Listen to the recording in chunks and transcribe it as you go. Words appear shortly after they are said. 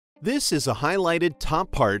This is a highlighted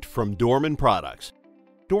top part from Dorman Products.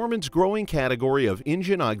 Dorman's growing category of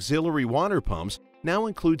engine auxiliary water pumps now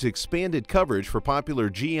includes expanded coverage for popular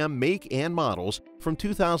GM make and models from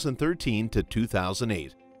 2013 to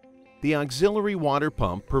 2008. The auxiliary water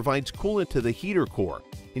pump provides coolant to the heater core,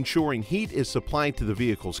 ensuring heat is supplied to the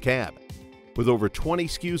vehicle's cab. With over 20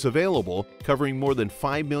 SKUs available, covering more than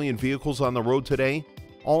 5 million vehicles on the road today,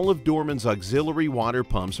 all of Dorman's auxiliary water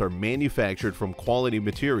pumps are manufactured from quality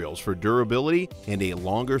materials for durability and a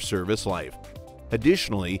longer service life.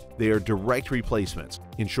 Additionally, they are direct replacements,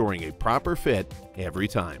 ensuring a proper fit every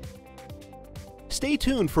time. Stay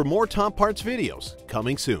tuned for more Top Parts videos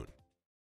coming soon.